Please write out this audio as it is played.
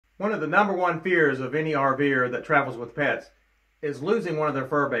One of the #1 fears of any RVer that travels with pets is losing one of their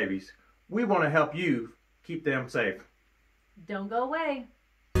fur babies. We want to help you keep them safe. Don't go away.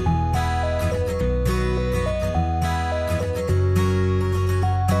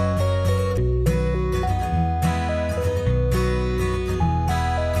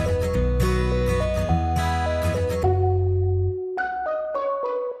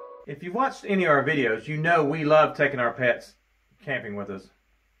 If you've watched any of our videos, you know we love taking our pets camping with us.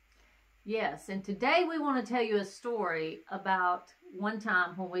 Yes, and today we want to tell you a story about one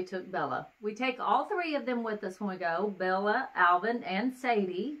time when we took Bella. We take all 3 of them with us when we go. Bella, Alvin, and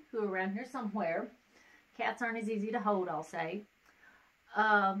Sadie, who are around here somewhere. Cats aren't as easy to hold, I'll say.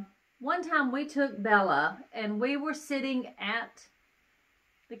 One time we took Bella and we were sitting at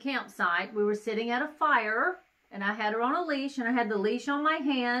the campsite. We were sitting at a fire and I had her on a leash and I had the leash on my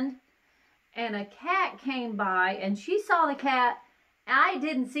hand. And a cat came by and she saw the cat. I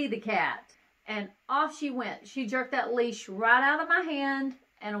didn't see the cat, and off she went. She jerked that leash right out of my hand,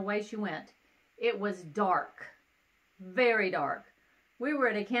 and away she went. It was dark, very dark. We were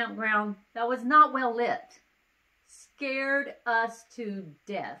at a campground that was not well lit. Scared us to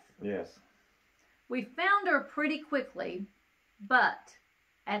death. Yes. We found her pretty quickly, but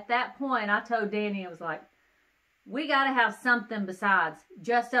at that point, I told Danny, I was like, we got to have something besides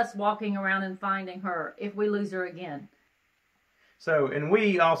just us walking around and finding her if we lose her again. So, and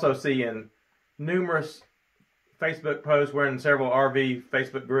we also see in numerous Facebook posts, we're in several RV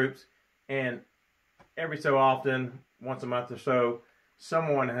Facebook groups, and every so often, once a month or so,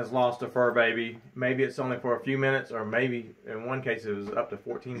 someone has lost a fur baby. Maybe it's only for a few minutes, or maybe in one case it was up to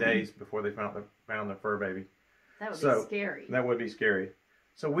 14 days before they found their fur baby. That would be scary. That would be scary.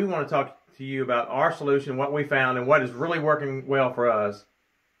 So we want to talk to you about our solution, what we found, and what is really working well for us.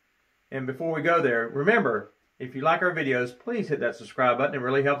 And before we go there, remember, if you like our videos, please hit that subscribe button. It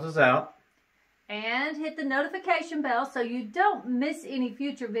really helps us out. And hit the notification bell so you don't miss any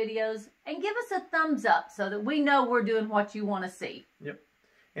future videos. And give us a thumbs up so that we know we're doing what you want to see. Yep.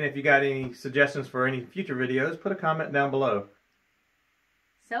 And if you got any suggestions for any future videos, put a comment down below.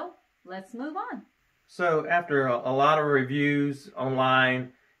 So, let's move on. So, after a lot of reviews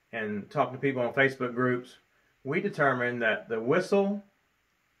online and talking to people on Facebook groups, we determined that the Whistle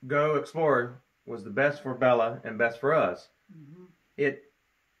Go Explorer was the best for Bella and best for us. Mm-hmm.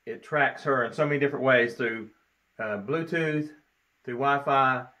 It tracks her in so many different ways through Bluetooth, through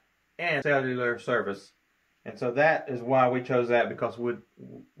Wi-Fi, and cellular service. And so that is why we chose that, because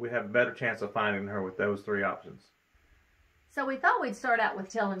we have a better chance of finding her with those 3 options. So we thought we'd start out with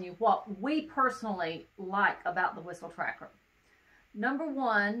telling you what we personally like about the Whistle Tracker. Number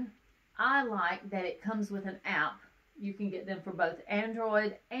 1, I like that it comes with an app. You can get them for both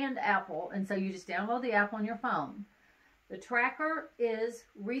Android and Apple, and so you just download the app on your phone. The tracker is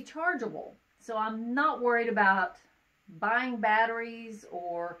rechargeable, so I'm not worried about buying batteries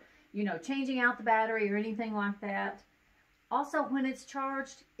or, changing out the battery or anything like that. Also, when it's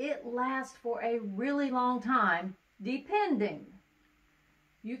charged, it lasts for a really long time, depending.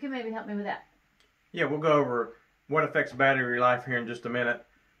 You can maybe help me with that. Yeah, we'll go over what affects battery life here in just a minute,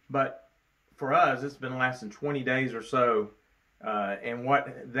 but for us, it's been lasting 20 days or so, and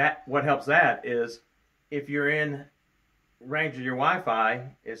what helps that is if you're in range of your Wi-Fi,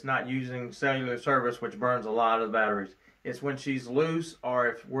 it's not using cellular service, which burns a lot of the batteries. It's when she's loose, or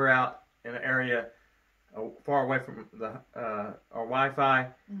if we're out in an area far away from our Wi-Fi,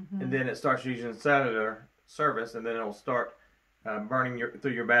 and then it starts using cellular service, and then it'll start burning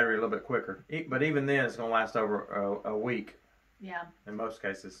through your battery a little bit quicker. But even then, it's going to last over a week. Yeah. In most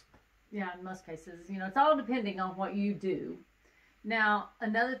cases. Yeah, in most cases. It's all depending on what you do. Now,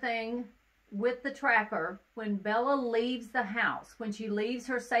 another thing with the tracker, when Bella leaves the house, when she leaves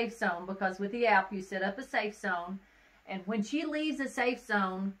her safe zone, because with the app you set up a safe zone, and when she leaves a safe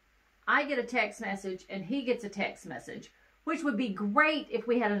zone, I get a text message and he gets a text message, which would be great if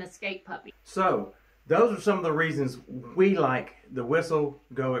we had an escape puppy. So, those are some of the reasons we like the Whistle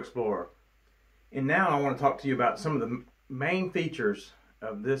Go Explorer. And now I want to talk to you about some of the main features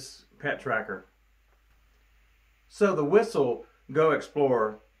of this pet tracker. So the Whistle Go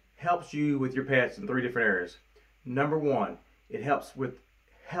Explorer helps you with your pets in 3 different areas. Number 1, it helps with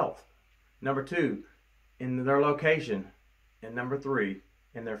health. Number 2, in their location. And number 3,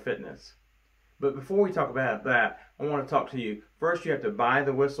 in their fitness. But before we talk about that, I want to talk to you. First, you have to buy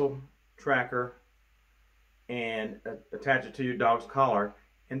the Whistle tracker and attach it to your dog's collar.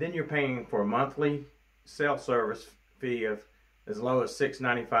 And then you're paying for a monthly self-service fee of as low as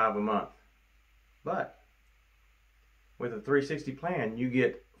 $6.95 a month. But with a 360 plan, you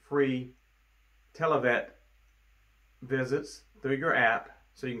get free televet visits through your app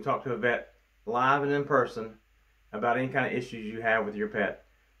so you can talk to a vet live and in person about any kind of issues you have with your pet.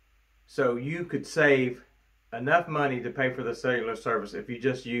 So you could save enough money to pay for the cellular service if you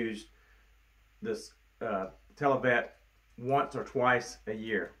just used this televet once or twice a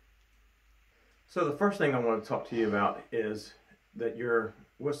year. So the first thing I want to talk to you about is that your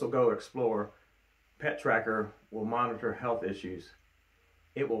Whistle Go Explore pet tracker will monitor health issues.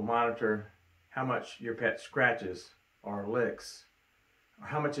 It will monitor how much your pet scratches or licks, or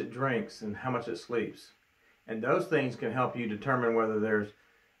how much it drinks and how much it sleeps. And those things can help you determine whether there's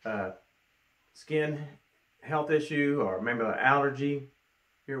a skin health issue or maybe an allergy.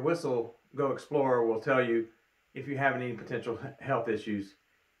 Your Whistle Go Explorer will tell you if you have any potential health issues.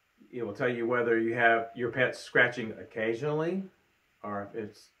 It will tell you whether you have your pet scratching occasionally, or if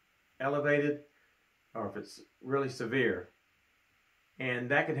it's elevated, or if it's really severe. And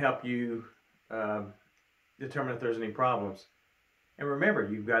that can help you determine if there's any problems. And remember,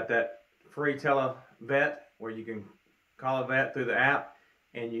 you've got that free televet where you can call a vet through the app,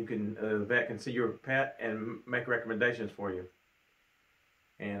 and you can the vet can see your pet and make recommendations for you.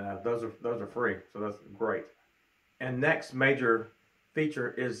 And those are free, so that's great. And next major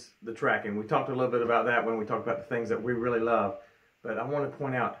feature is the tracking. We talked a little bit about that when we talked about the things that we really love, but I want to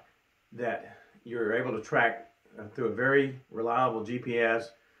point out that you're able to track through a very reliable GPS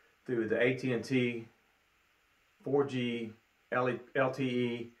through the AT&T 4G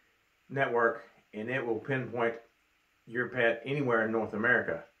LTE network, and it will pinpoint your pet anywhere in North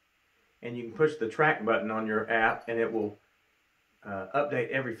America. And you can push the track button on your app and it will update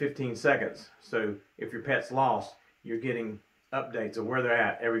every 15 seconds. So if your pet's lost, you're getting updates of where they're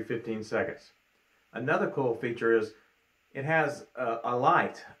at every 15 seconds. Another cool feature is it has a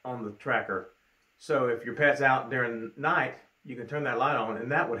light on the tracker. So if your pet's out during the night, you can turn that light on,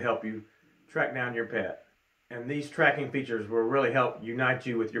 and that would help you track down your pet. And these tracking features will really help unite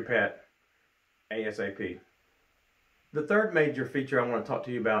you with your pet ASAP. The third major feature I want to talk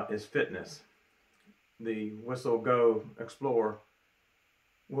to you about is fitness. The Whistle Go Explorer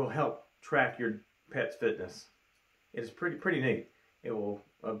will help track your pet's fitness. It's pretty neat. It will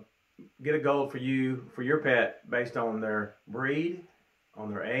get a goal for you, for your pet, based on their breed,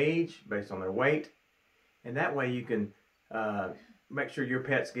 on their age, based on their weight. And that way you can make sure your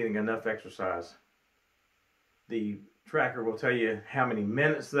pet's getting enough exercise. The tracker will tell you how many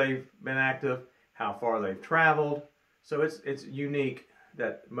minutes they've been active, how far they've traveled. So it's unique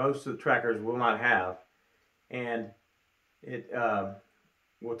that most of the trackers will not have. And it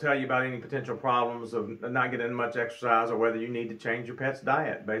will tell you about any potential problems of not getting much exercise, or whether you need to change your pet's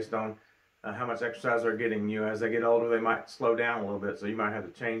diet based on how much exercise they're getting. As they get older, they might slow down a little bit, so you might have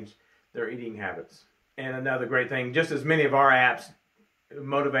to change their eating habits. And another great thing, just as many of our apps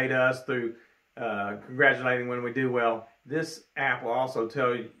motivate us through congratulating when we do well, this app will also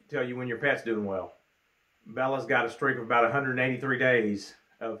tell you when your pet's doing well. Bella's got a streak of about 183 days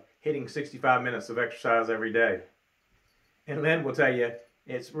of hitting 65 minutes of exercise every day. And Lynn will tell you,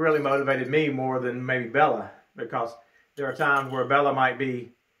 it's really motivated me more than maybe Bella, because there are times where Bella might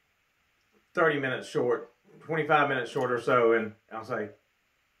be 30 minutes short, 25 minutes short or so, and I'll say,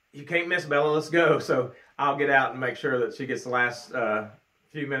 you can't miss, Bella, let's go. So I'll get out and make sure that she gets the last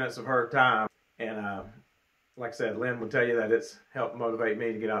few minutes of her time. And like I said, Lynn will tell you that it's helped motivate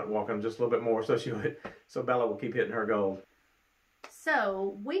me to get out and walk them just a little bit more, so Bella will keep hitting her goals.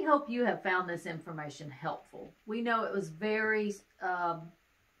 So we hope you have found this information helpful. We know it was very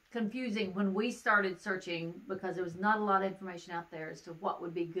confusing when we started searching, because there was not a lot of information out there as to what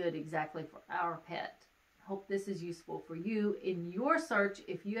would be good exactly for our pet. Hope this is useful for you in your search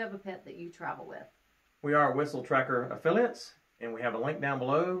if you have a pet that you travel with. We are Whistle Tracker affiliates, and we have a link down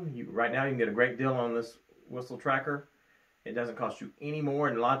below. Right now you can get a great deal on this Whistle Tracker. It doesn't cost you any more,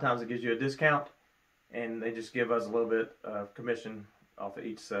 and a lot of times it gives you a discount, and they just give us a little bit of commission off of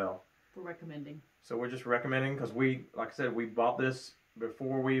each sale. For recommending. So we're just recommending because we, like I said, we bought this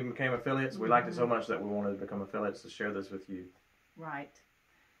before we became affiliates. We liked it so much that we wanted to become affiliates to share this with you. Right.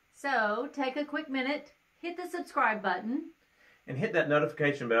 So take a quick minute, hit the subscribe button. And hit that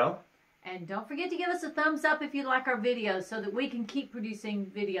notification bell. And don't forget to give us a thumbs up if you like our videos, so that we can keep producing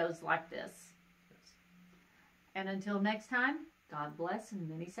videos like this. Yes. And until next time, God bless and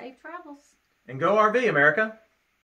many safe travels. And go RV, America.